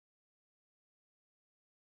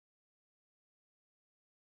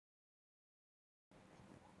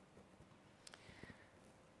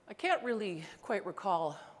can't really quite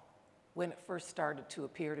recall when it first started to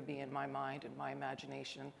appear to be in my mind and my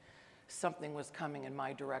imagination. Something was coming in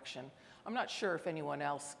my direction. I'm not sure if anyone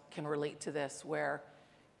else can relate to this, where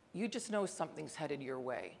you just know something's headed your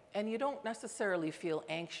way, and you don't necessarily feel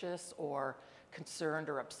anxious or concerned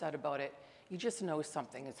or upset about it. You just know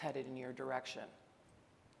something is headed in your direction.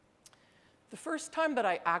 The first time that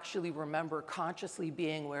I actually remember consciously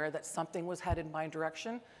being aware that something was headed my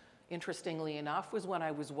direction, interestingly enough, was when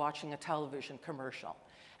I was watching a television commercial.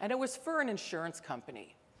 And it was for an insurance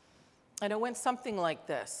company. And it went something like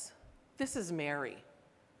this. This is Mary.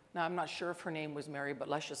 Now, I'm not sure if her name was Mary, but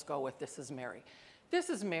let's just go with this is Mary. This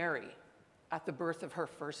is Mary at the birth of her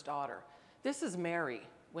first daughter. This is Mary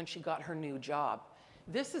when she got her new job.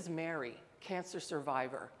 This is Mary, cancer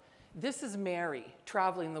survivor. This is Mary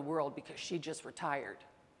traveling the world because she just retired.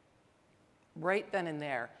 Right then and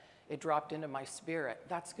there, it dropped into my spirit.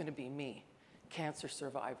 That's going to be me, cancer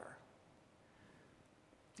survivor.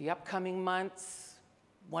 The upcoming months,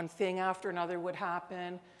 one thing after another would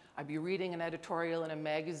happen. I'd be reading an editorial in a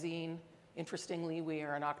magazine. Interestingly, we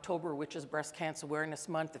are in October, which is Breast Cancer Awareness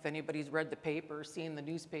Month. If anybody's read the paper, seen the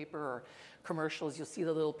newspaper or commercials, you'll see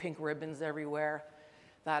the little pink ribbons everywhere.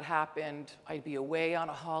 That happened. I'd be away on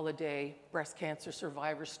a holiday, breast cancer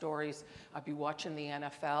survivor stories. I'd be watching the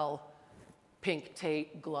NFL, pink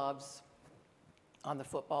tape, gloves on the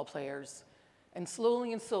football players. And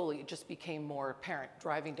slowly, it just became more apparent,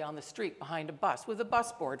 driving down the street behind a bus with a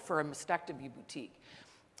bus board for a mastectomy boutique.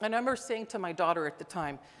 And I remember saying to my daughter at the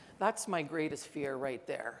time, that's my greatest fear right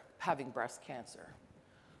there, having breast cancer.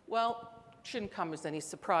 Well, it shouldn't come as any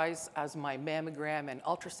surprise as my mammogram and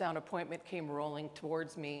ultrasound appointment came rolling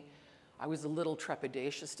towards me. I was a little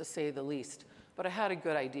trepidatious, to say the least, but I had a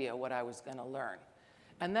good idea what I was going to learn.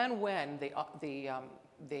 And then when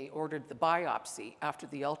they ordered the biopsy after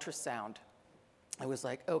the ultrasound, I was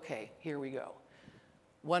like, okay, here we go.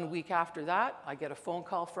 1 week after that, I get a phone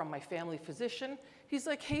call from my family physician. He's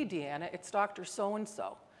like, hey, Deanna, it's Dr.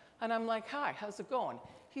 So-and-so. And I'm like, hi, how's it going?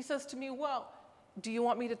 He says to me, well, do you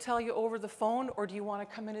want me to tell you over the phone, or do you want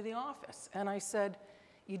to come into the office? And I said,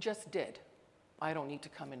 you just did. I don't need to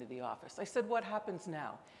come into the office. I said, what happens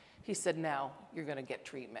now? He said, now you're going to get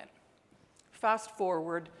treatment. Fast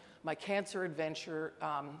forward, my cancer adventure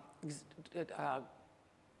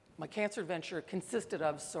consisted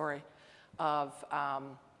of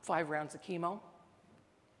 5 rounds of chemo,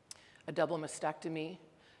 a double mastectomy,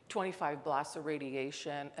 25 blasts of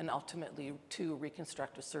radiation, and ultimately 2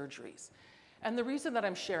 reconstructive surgeries. And the reason that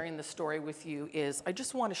I'm sharing this story with you is I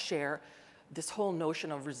just want to share this whole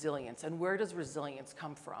notion of resilience, and where does resilience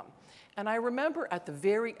come from? And I remember at the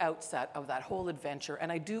very outset of that whole adventure,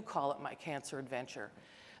 and I do call it my cancer adventure,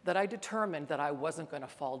 that I determined that I wasn't going to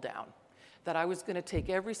fall down, that I was going to take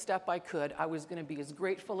every step I could. I was going to be as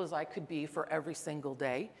grateful as I could be for every single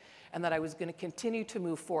day, and that I was going to continue to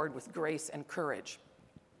move forward with grace and courage.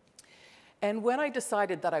 And when I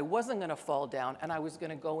decided that I wasn't going to fall down and I was going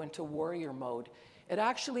to go into warrior mode, it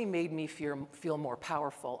actually made me feel more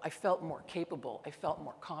powerful. I felt more capable. I felt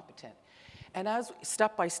more competent. And as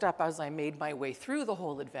step by step, as I made my way through the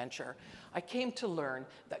whole adventure, I came to learn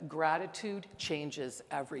that gratitude changes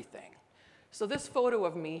everything. So this photo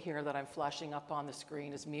of me here that I'm flashing up on the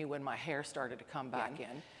screen is me when my hair started to come back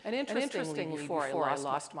in. And interestingly, before I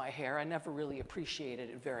lost my hair, I never really appreciated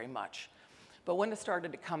it very much. But when it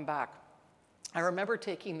started to come back, I remember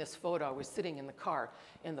taking this photo. I was sitting in the car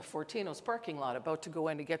in the Fortino's parking lot about to go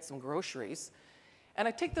in to get some groceries. And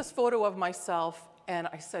I take this photo of myself and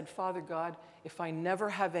I said, Father God, if I never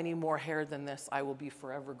have any more hair than this, I will be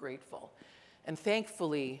forever grateful. And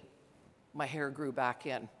thankfully, my hair grew back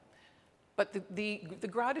in. But the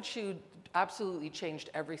gratitude absolutely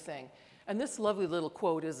changed everything. And this lovely little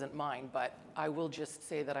quote isn't mine, but I will just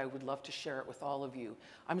say that I would love to share it with all of you.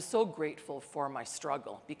 I'm so grateful for my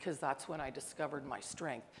struggle, because that's when I discovered my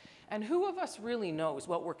strength. And who of us really knows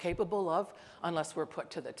what we're capable of unless we're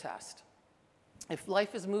put to the test? If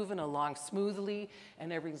life is moving along smoothly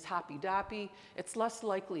and everything's happy-dappy, it's less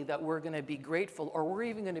likely that we're going to be grateful, or we're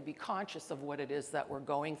even going to be conscious of what it is that we're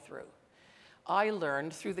going through. I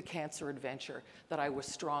learned through the cancer adventure that I was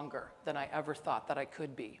stronger than I ever thought that I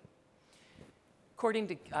could be. According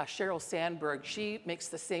to Sheryl Sandberg, she makes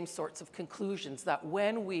the same sorts of conclusions, that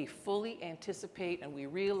when we fully anticipate and we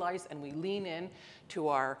realize and we lean in to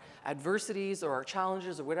our adversities or our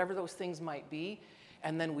challenges or whatever those things might be,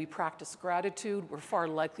 and then we practice gratitude, we're far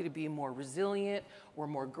likely to be more resilient, we're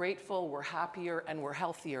more grateful, we're happier, and we're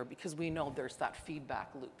healthier, because we know there's that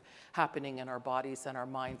feedback loop happening in our bodies and our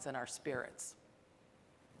minds and our spirits.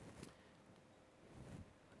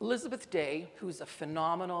 Elizabeth Day, who's a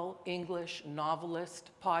phenomenal English novelist,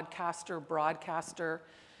 podcaster, broadcaster,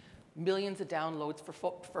 millions of downloads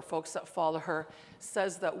for folks that follow her,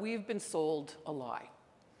 says that we've been sold a lie,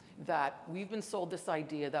 that we've been sold this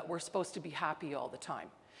idea that we're supposed to be happy all the time,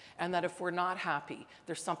 and that if we're not happy,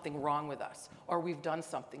 there's something wrong with us, or we've done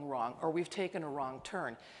something wrong, or we've taken a wrong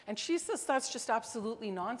turn. And she says that's just absolutely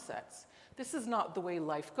nonsense. This is not the way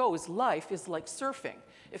life goes. Life is like surfing.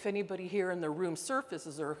 If anybody here in the room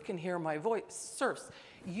surfaces or can hear my voice, surfs,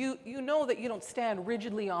 you know that you don't stand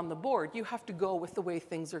rigidly on the board. You have to go with the way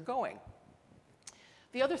things are going.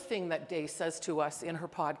 The other thing that Day says to us in her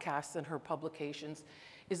podcasts and her publications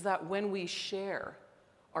is that when we share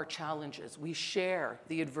our challenges, we share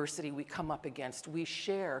the adversity we come up against, we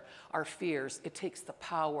share our fears, it takes the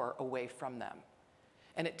power away from them.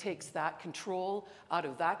 And it takes that control out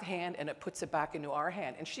of that hand and it puts it back into our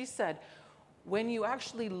hand. And she said, when you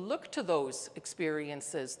actually look to those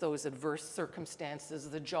experiences, those adverse circumstances,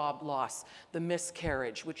 the job loss, the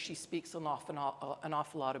miscarriage, which she speaks an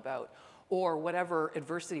awful lot about, or whatever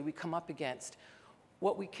adversity we come up against,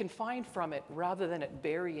 what we can find from it, rather than it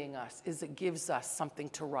burying us, is it gives us something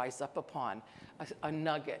to rise up upon, a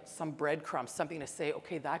nugget, some breadcrumbs, something to say,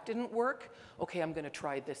 okay, that didn't work, okay, I'm gonna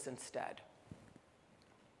try this instead.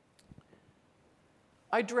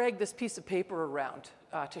 I dragged this piece of paper around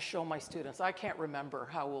to show my students. I can't remember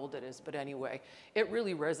how old it is, but anyway, it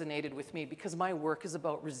really resonated with me because my work is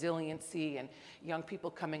about resiliency and young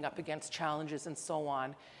people coming up against challenges and so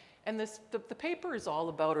on. And the paper is all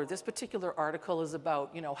about, or this particular article is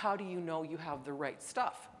about, how do you know you have the right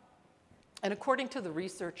stuff? And according to the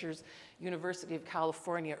researchers, University of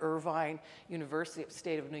California, Irvine, University of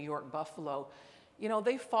State of New York, Buffalo,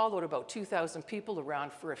 they followed about 2,000 people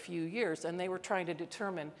around for a few years, and they were trying to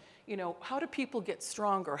determine, how do people get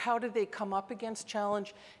stronger? How do they come up against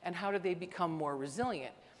challenge? And how do they become more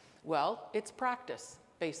resilient? Well, it's practice,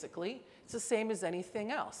 basically. It's the same as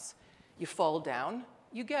anything else. You fall down,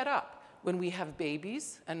 you get up. When we have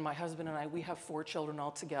babies, and my husband and I, we have 4 children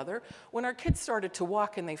altogether, when our kids started to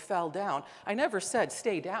walk and they fell down, I never said,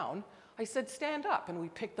 stay down. I said, stand up, and we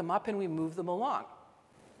pick them up and we move them along.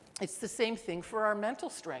 It's the same thing for our mental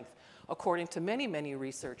strength, according to many, many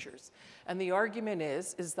researchers. And the argument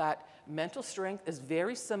is that mental strength is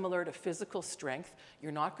very similar to physical strength.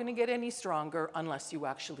 You're not going to get any stronger unless you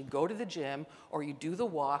actually go to the gym, or you do the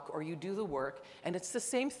walk, or you do the work. And it's the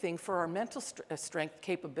same thing for our mental strength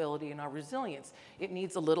capability and our resilience. It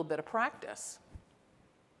needs a little bit of practice.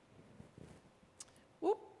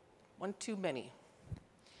 Whoop, one too many.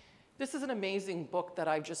 This is an amazing book that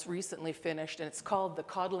I've just recently finished, and it's called The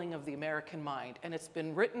Coddling of the American Mind, and it's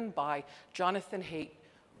been written by Jonathan Haidt.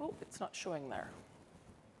 Oh, it's not showing there.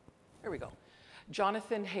 There we go.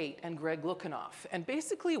 Jonathan Haidt and Greg Lukianoff. And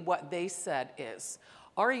basically what they said is,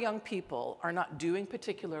 our young people are not doing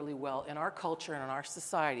particularly well in our culture and in our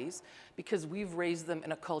societies because we've raised them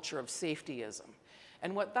in a culture of safetyism.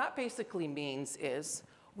 And what that basically means is,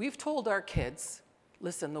 we've told our kids,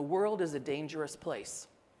 listen, the world is a dangerous place.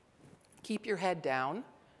 Keep your head down.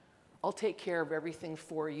 I'll take care of everything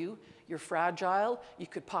for you. You're fragile. You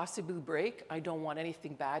could possibly break. I don't want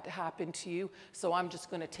anything bad to happen to you, so I'm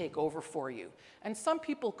just going to take over for you. And some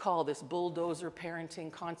people call this bulldozer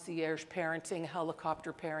parenting, concierge parenting,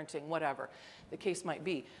 helicopter parenting, whatever the case might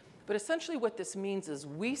be. But essentially what this means is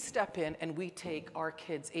we step in and we take our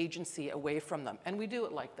kids' agency away from them. And we do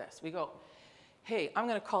it like this. We go, hey, I'm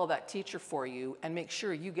going to call that teacher for you and make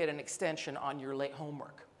sure you get an extension on your late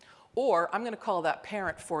homework. Or I'm going to call that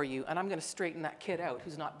parent for you, and I'm going to straighten that kid out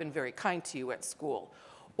who's not been very kind to you at school.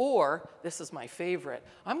 Or, this is my favorite,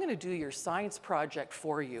 I'm going to do your science project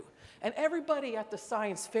for you. And everybody at the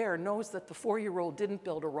science fair knows that the 4-year-old didn't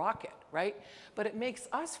build a rocket, right? But it makes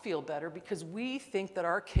us feel better because we think that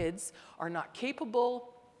our kids are not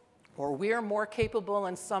capable, or we're more capable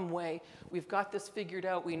in some way. We've got this figured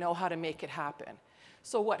out. We know how to make it happen.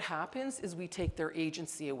 So what happens is we take their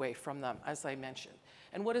agency away from them, as I mentioned.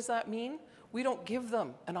 And what does that mean? We don't give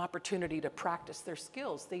them an opportunity to practice their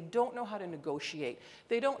skills. They don't know how to negotiate.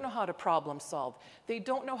 They don't know how to problem solve. They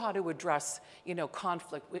don't know how to address,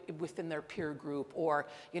 conflict within their peer group, or,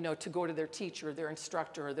 to go to their teacher, their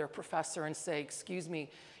instructor, or their professor and say, excuse me,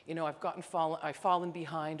 I've fallen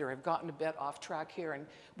behind, or I've gotten a bit off track here, and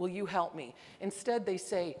will you help me? Instead, they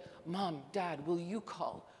say, Mom, Dad, will you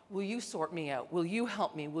call? Will you sort me out? Will you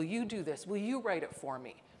help me? Will you do this? Will you write it for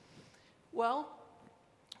me? Well,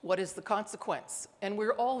 what is the consequence? And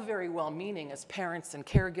we're all very well-meaning as parents and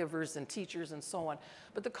caregivers and teachers and so on,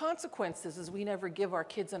 but the consequence is we never give our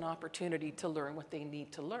kids an opportunity to learn what they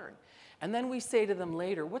need to learn. And then we say to them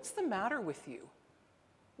later, what's the matter with you?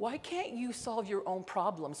 Why can't you solve your own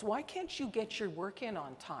problems? Why can't you get your work in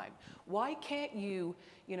on time? Why can't you,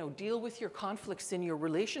 deal with your conflicts in your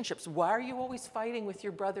relationships? Why are you always fighting with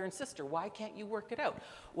your brother and sister? Why can't you work it out?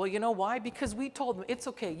 Well, you know why? Because we told them, it's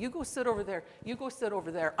okay, you go sit over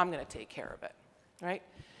there, I'm gonna take care of it, right?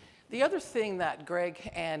 The other thing that Greg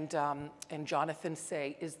and Jonathan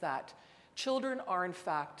say is that children are in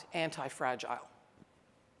fact anti-fragile.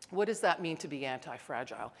 What does that mean to be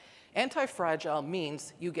anti-fragile? Anti-fragile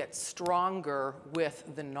means you get stronger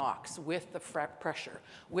with the knocks, with the pressure,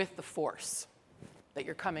 with the force that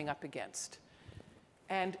you're coming up against.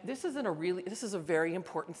 And this is a very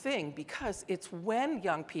important thing, because it's when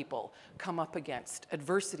young people come up against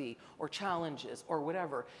adversity or challenges or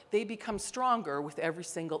whatever, they become stronger with every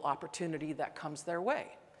single opportunity that comes their way.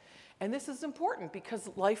 And this is important because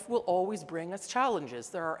life will always bring us challenges.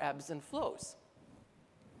 There are ebbs and flows.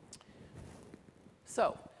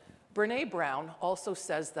 So, Brené Brown also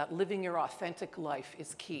says that living your authentic life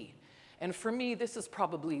is key. And for me, this is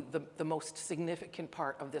probably the most significant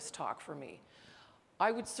part of this talk for me.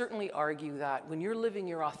 I would certainly argue that when you're living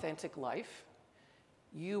your authentic life,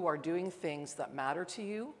 you are doing things that matter to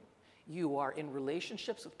you, you are in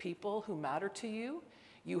relationships with people who matter to you,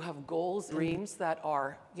 you have goals, dreams that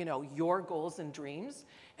are, your goals and dreams,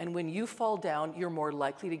 and when you fall down, you're more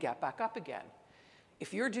likely to get back up again.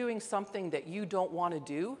 If you're doing something that you don't want to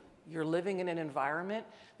do, you're living in an environment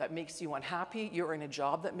that makes you unhappy, you're in a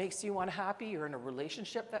job that makes you unhappy, you're in a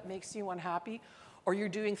relationship that makes you unhappy, or you're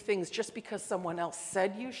doing things just because someone else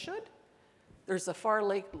said you should, there's a far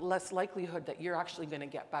less likelihood that you're actually going to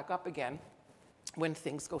get back up again when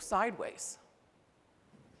things go sideways.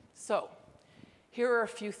 So, here are a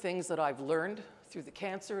few things that I've learned through the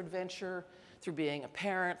cancer adventure, through being a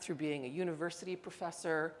parent, through being a university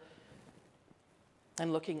professor,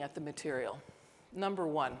 and looking at the material. Number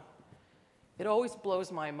one, it always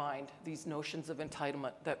blows my mind, these notions of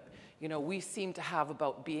entitlement that, we seem to have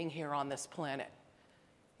about being here on this planet.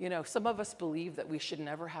 Some of us believe that we should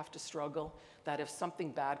never have to struggle, that if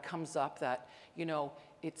something bad comes up that,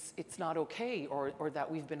 it's not okay, or that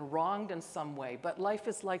we've been wronged in some way. But life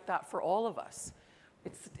is like that for all of us.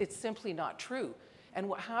 It's simply not true. And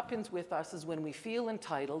what happens with us is when we feel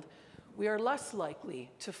entitled, we are less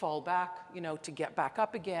likely to fall back, to get back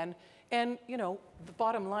up again. And, the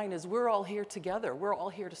bottom line is we're all here together. We're all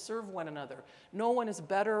here to serve one another. No one is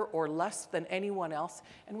better or less than anyone else,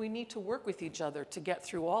 and we need to work with each other to get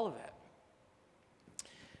through all of it.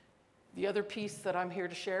 The other piece that I'm here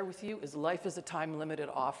to share with you is life is a time-limited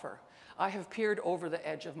offer. I have peered over the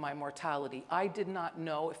edge of my mortality. I did not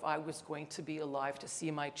know if I was going to be alive to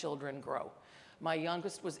see my children grow. My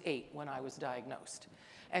youngest was 8 when I was diagnosed.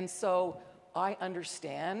 And so I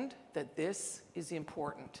understand that this is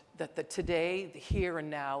important, that the today, the here and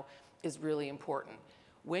now is really important.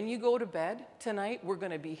 When you go to bed tonight, we're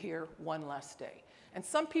going to be here one less day. And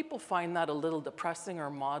some people find that a little depressing or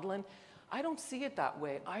maudlin. I don't see it that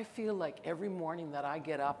way. I feel like every morning that I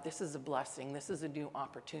get up, this is a blessing. This is a new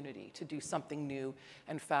opportunity to do something new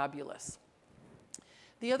and fabulous.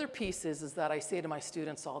 The other piece is that I say to my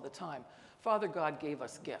students all the time, Father God gave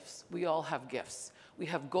us gifts. We all have gifts. We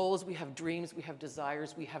have goals, we have dreams, we have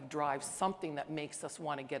desires, we have drives, something that makes us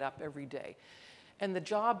want to get up every day. And the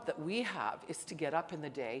job that we have is to get up in the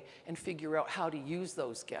day and figure out how to use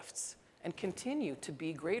those gifts and continue to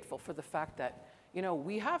be grateful for the fact that,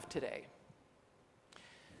 we have today.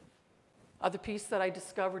 Other piece that I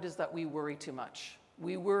discovered is that we worry too much.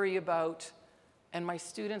 We worry about, and my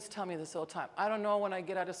students tell me this all the time, I don't know when I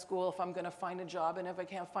get out of school if I'm going to find a job, and if I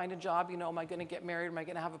can't find a job, am I going to get married? Am I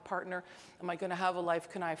going to have a partner? Am I going to have a life?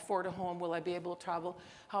 Can I afford a home? Will I be able to travel?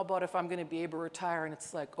 How about if I'm going to be able to retire? And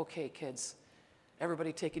it's like, okay, kids,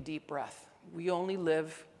 everybody take a deep breath. We only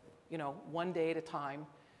live, one day at a time.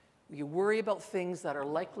 You worry about things that are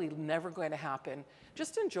likely never going to happen.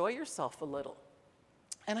 Just enjoy yourself a little.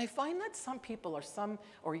 And I find that some people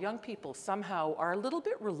or young people somehow are a little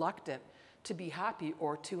bit reluctant to be happy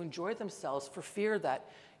or to enjoy themselves for fear that,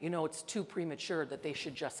 it's too premature, that they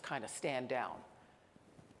should just kind of stand down.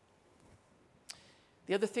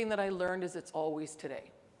 The other thing that I learned is it's always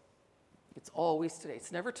today. It's always today.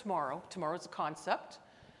 It's never tomorrow. Tomorrow's a concept.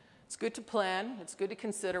 It's good to plan. It's good to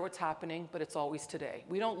consider what's happening, but it's always today.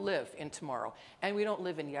 We don't live in tomorrow, and we don't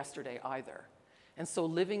live in yesterday either. And so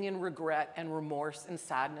living in regret and remorse and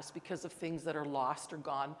sadness because of things that are lost or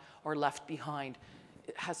gone or left behind,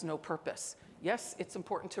 it has no purpose. Yes, it's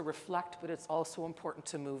important to reflect, but it's also important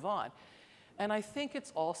to move on. And I think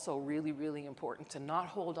it's also really, really important to not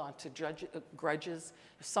hold on to grudges.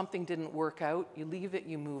 If something didn't work out, you leave it,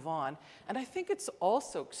 you move on. And I think it's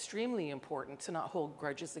also extremely important to not hold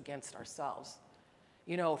grudges against ourselves.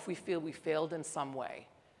 You know, if we feel we failed in some way,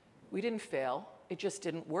 we didn't fail, it just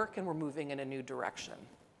didn't work and we're moving in a new direction.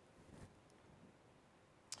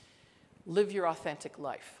 Live your authentic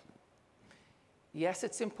life. Yes,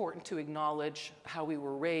 it's important to acknowledge how we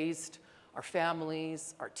were raised, our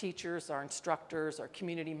families, our teachers, our instructors, our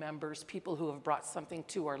community members, people who have brought something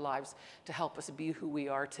to our lives to help us be who we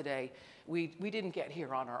are today. We didn't get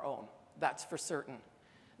here on our own, that's for certain.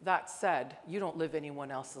 That said, you don't live anyone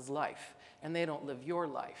else's life, and they don't live your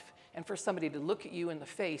life. And for somebody to look at you in the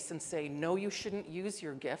face and say, no, you shouldn't use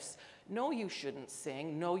your gifts, no, you shouldn't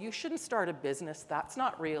sing, no, you shouldn't start a business, that's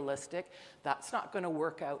not realistic, that's not going to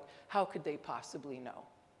work out, how could they possibly know?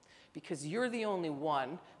 Because you're the only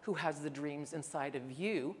one who has the dreams inside of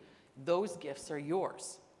you. Those gifts are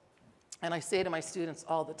yours. And I say to my students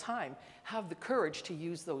all the time, have the courage to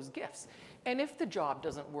use those gifts. And if the job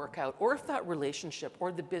doesn't work out, or if that relationship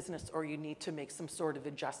or the business, or you need to make some sort of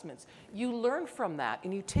adjustments, you learn from that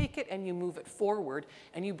and you take it and you move it forward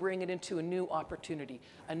and you bring it into a new opportunity.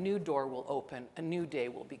 A new door will open, a new day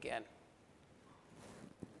will begin.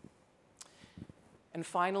 And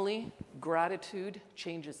finally, gratitude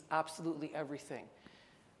changes absolutely everything.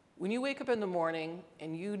 When you wake up in the morning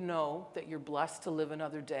and you know that you're blessed to live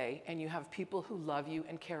another day and you have people who love you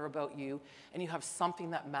and care about you and you have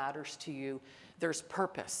something that matters to you, there's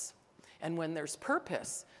purpose. And when there's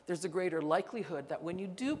purpose, there's a greater likelihood that when you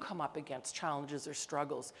do come up against challenges or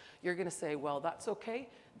struggles, you're going to say, well, that's okay.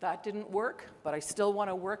 That didn't work, but I still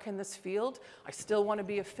want to work in this field. I still want to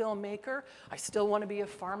be a filmmaker. I still want to be a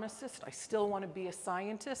pharmacist. I still want to be a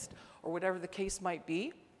scientist, or whatever the case might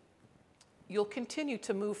be. You'll continue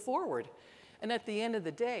to move forward. And at the end of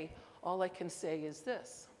the day, all I can say is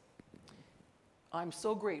this. I'm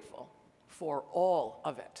so grateful for all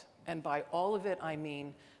of it. And by all of it, I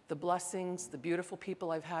mean the blessings, the beautiful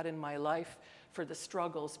people I've had in my life, for the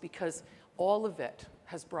struggles, because all of it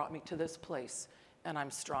has brought me to this place, and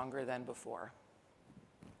I'm stronger than before.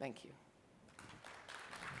 Thank you.